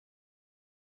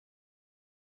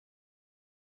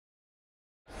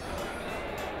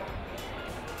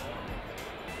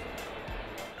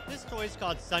toy is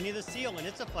called Sonny the Seal, and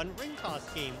it's a fun ring toss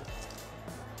game.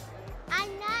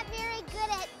 I'm not very good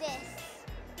at this.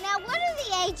 Now, what are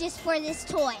the ages for this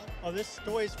toy? Oh, this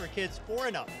toy is for kids 4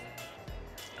 and up.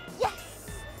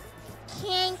 Yes!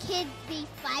 Can kids be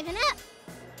 5 and up?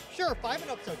 Sure, 5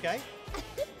 and up's okay.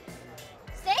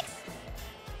 6?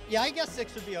 Yeah, I guess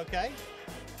 6 would be okay.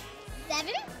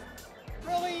 7?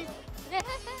 Really?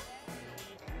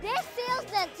 This seals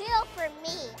the deal for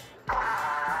me.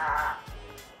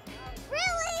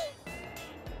 Really?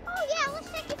 Oh yeah, let's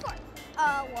take it for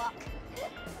walk.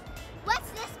 What's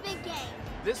this big game?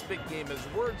 This big game is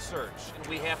word search, and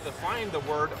we have to find the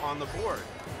word on the board.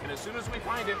 And as soon as we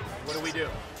find it, what do?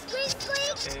 Squeak,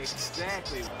 squeak.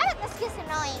 Exactly. Oh, this gets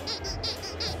annoying.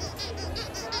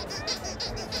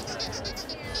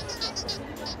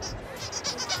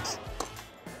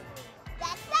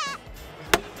 That's that.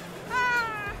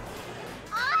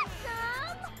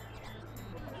 Awesome!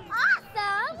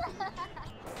 Awesome!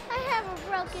 I have a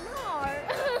broken heart.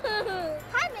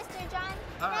 Hi, Mr. John.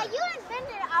 Hi. Now, you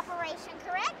invented Operation,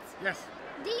 correct? Yes.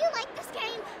 Do you like this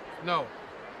game? No.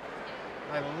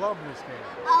 I love this game.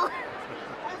 Oh,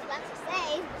 I was about to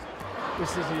say.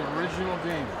 This is the original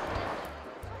game.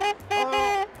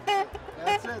 Oh,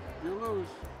 that's it. You lose.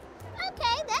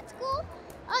 Okay, that's cool.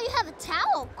 Oh, you have a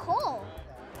towel. Cool.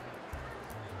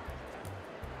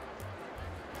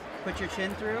 Put your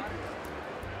chin through.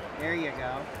 There you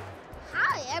go.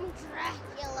 Hi, I'm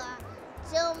Dracula.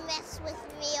 Don't mess with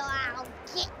me or I'll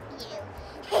get you.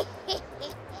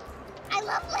 I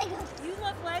love Legos. You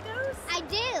love Legos? I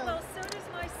do. Well, so does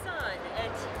my son,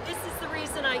 and this is the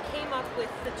reason I came up with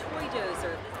the Toy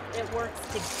Dozer. It works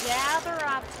to gather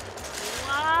up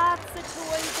lots of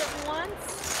toys at once.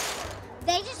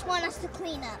 They just want us to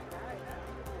clean up.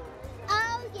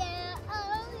 Oh yeah,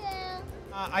 oh yeah.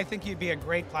 I think you'd be a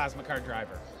great plasma car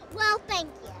driver. Well, thank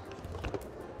you.